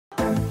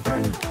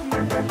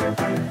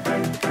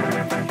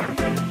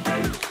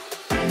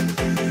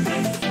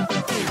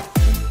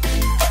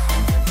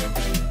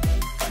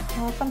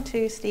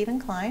to Stephen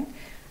Kline.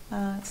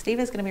 Steve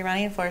is going to be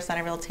running for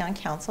Centreville Town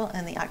Council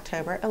in the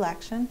October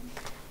election.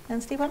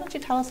 And Steve, why don't you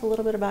tell us a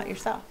little bit about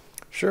yourself?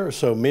 Sure.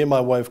 So me and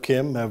my wife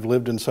Kim have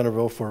lived in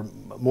Centreville for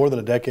more than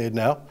a decade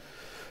now,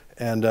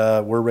 and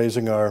we're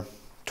raising our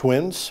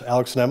twins,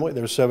 Alex and Emily.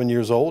 They're 7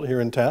 years old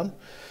here in town.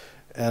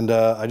 And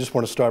I just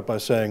want to start by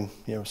saying,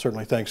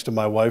 certainly thanks to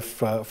my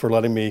wife for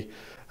letting me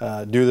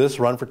do this,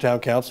 run for town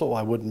council.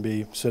 I wouldn't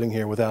be sitting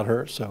here without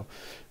her, so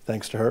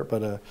thanks to her.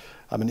 But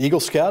I'm an Eagle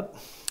Scout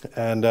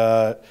and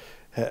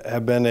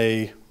have been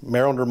a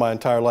Marylander my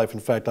entire life. In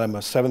fact, I'm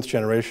a seventh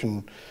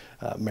generation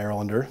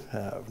Marylander,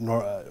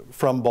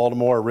 from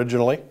Baltimore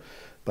originally,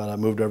 but I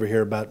moved over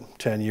here about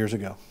 10 years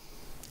ago.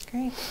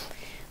 Great.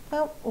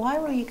 Well, why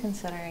were you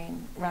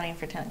considering running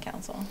for town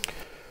council?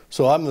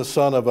 So I'm the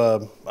son of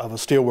a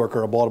steel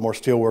worker, a Baltimore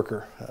steel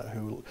worker,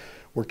 who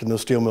worked in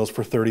those steel mills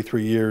for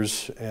 33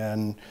 years,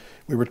 and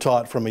we were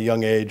taught from a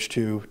young age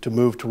to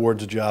move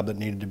towards a job that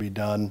needed to be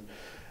done,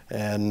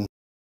 and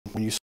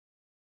when you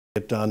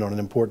get done on an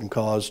important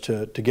cause,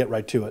 to get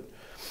right to it.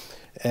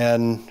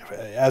 And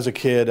as a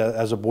kid,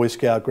 as a Boy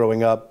Scout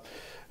growing up,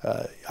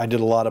 I did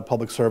a lot of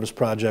public service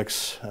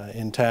projects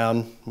in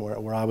town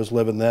where I was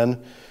living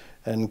then,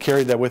 and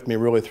carried that with me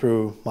really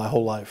through my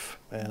whole life.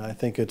 And I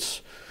think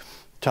it's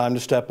time to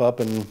step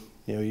up, and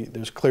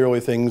there's clearly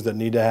things that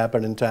need to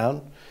happen in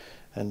town,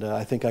 and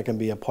I think I can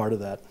be a part of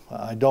that.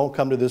 I don't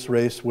come to this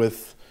race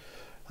with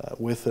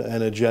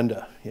an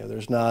agenda.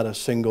 There's not a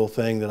single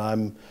thing that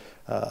I'm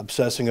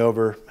obsessing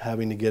over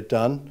having to get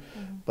done.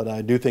 But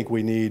I do think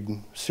we need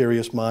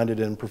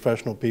serious-minded and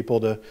professional people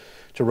to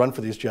run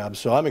for these jobs.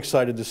 So I'm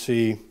excited to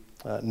see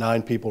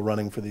 9 people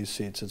running for these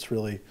seats. It's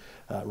really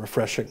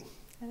refreshing.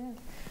 It is.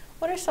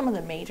 What are some of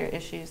the major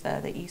issues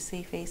that you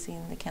see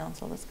facing the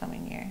council this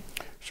coming year?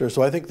 Sure.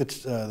 So I think that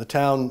the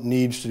town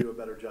needs to do a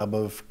better job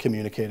of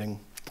communicating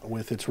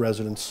with its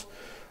residents.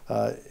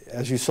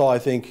 As you saw, I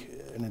think,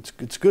 and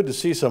it's good to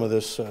see some of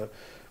this,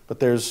 but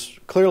there's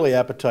clearly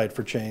appetite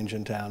for change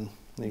in town.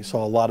 You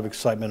saw a lot of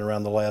excitement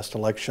around the last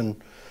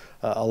election,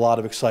 a lot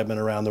of excitement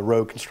around the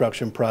road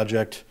construction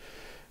project,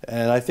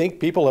 and I think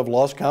people have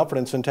lost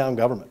confidence in town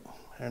government.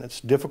 And it's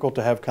difficult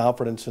to have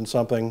confidence in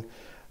something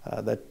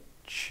that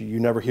you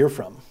never hear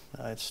from.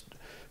 It's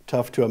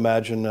tough to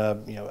imagine,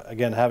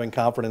 again, having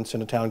confidence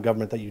in a town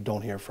government that you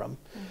don't hear from.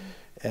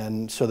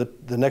 And so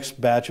the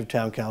next batch of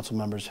town council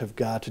members have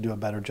got to do a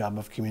better job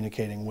of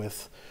communicating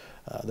with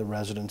the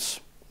residents.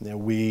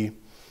 We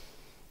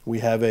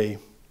have a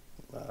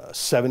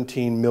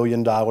 $17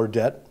 million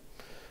debt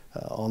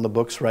on the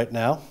books right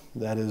now.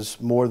 That is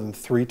more than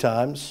 3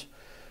 times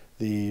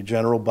the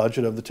general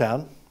budget of the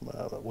town,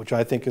 which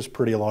I think is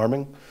pretty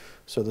alarming.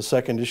 So the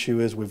second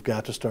issue is we've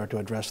got to start to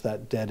address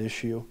that debt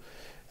issue.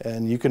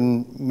 And you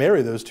can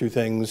marry those two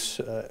things.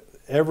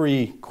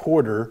 Every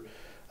quarter,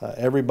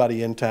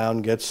 everybody in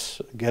town gets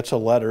a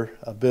letter,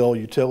 a bill,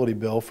 utility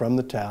bill from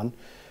the town.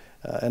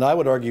 And I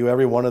would argue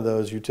every one of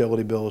those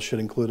utility bills should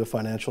include a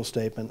financial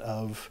statement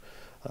of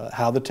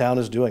how the town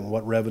is doing,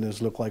 what revenues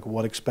look like,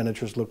 what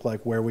expenditures look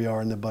like, where we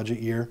are in the budget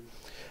year.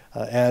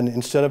 And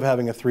instead of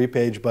having a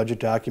 3-page budget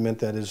document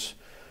that is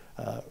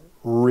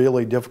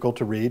really difficult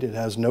to read, it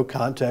has no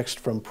context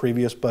from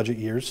previous budget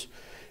years,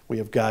 we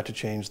have got to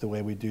change the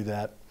way we do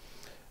that.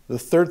 The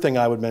third thing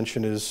I would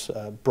mention is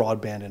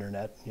broadband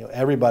internet.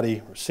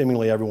 Everybody, or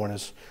seemingly everyone,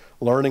 is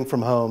learning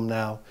from home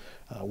now,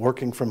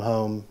 working from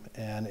home,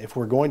 and if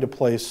we're going to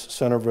place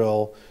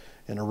Centreville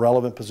in a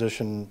relevant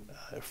position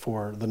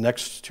for the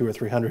next 200 or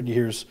 300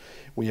 years,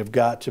 we have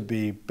got to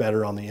be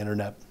better on the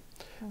internet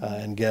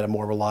and get a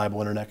more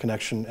reliable internet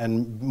connection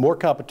and more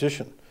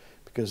competition,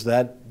 because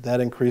that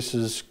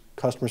increases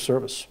customer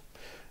service.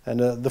 And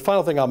the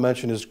final thing I'll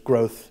mention is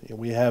growth.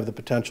 We have the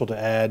potential to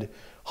add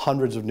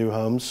hundreds of new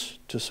homes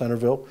to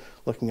Centreville,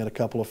 looking at a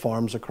couple of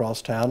farms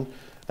across town,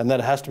 and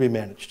that has to be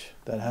managed.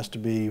 That has to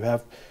be,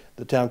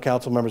 the town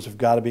council members have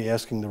got to be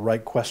asking the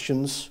right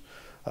questions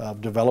of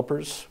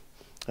developers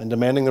and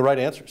demanding the right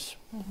answers.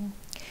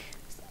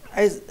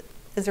 Is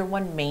there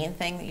one main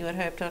thing that you would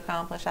hope to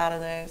accomplish out of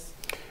those?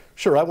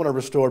 Sure. I want to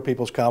restore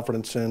people's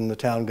confidence in the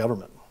town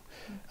government.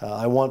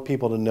 I want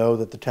people to know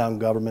that the town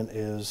government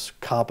is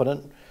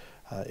competent.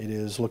 It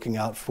is looking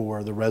out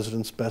for the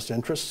residents' best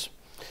interests.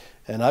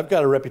 And I've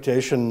got a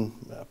reputation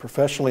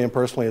professionally and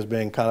personally as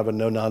being kind of a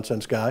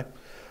no-nonsense guy,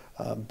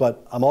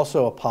 but I'm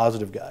also a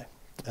positive guy.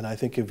 And I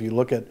think if you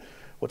look at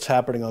what's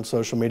happening on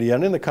social media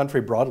and in the country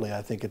broadly,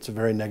 I think it's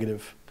very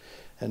negative.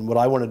 And what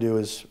I want to do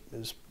is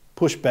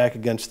push back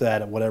against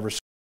that at whatever scale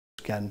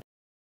we can.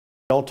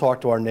 We don't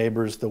talk to our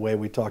neighbors the way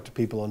we talk to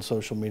people on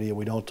social media.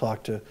 We don't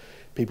talk to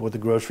people at the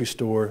grocery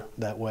store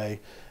that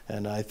way.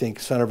 And I think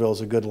Centreville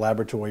is a good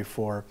laboratory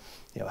for,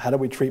 how do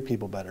we treat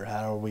people better?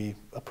 How do we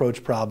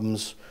approach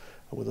problems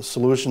with a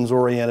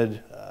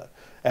solutions-oriented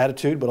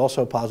attitude, but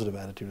also a positive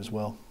attitude as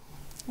well.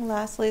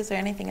 Lastly, is there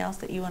anything else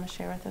that you want to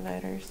share with the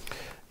voters?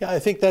 Yeah, I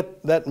think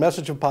that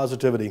message of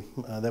positivity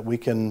that we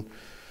can,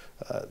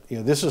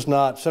 this is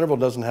not, Centreville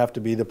doesn't have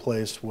to be the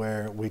place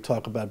where we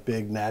talk about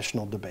big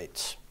national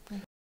debates.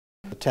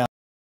 The town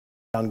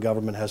town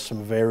government has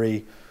some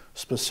very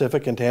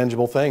specific and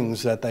tangible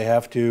things that they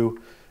have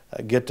to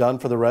get done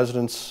for the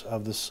residents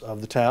of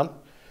the town.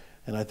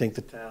 And I think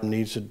the town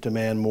needs to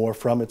demand more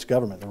from its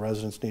government. The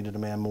residents need to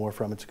demand more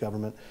from its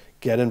government.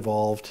 Get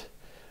involved.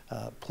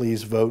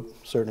 Please vote.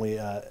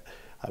 Certainly, I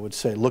would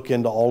say look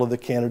into all of the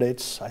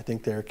candidates. I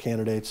think there are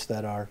candidates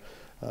that are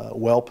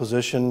well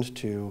positioned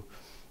to,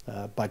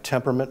 by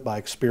temperament, by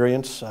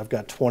experience. I've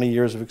got 20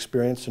 years of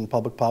experience in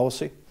public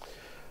policy.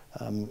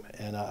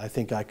 And I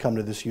think I come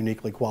to this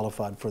uniquely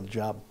qualified for the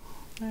job.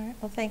 All right.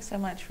 Well, thanks so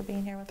much for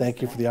being here with us.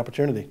 Thank you for the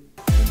opportunity.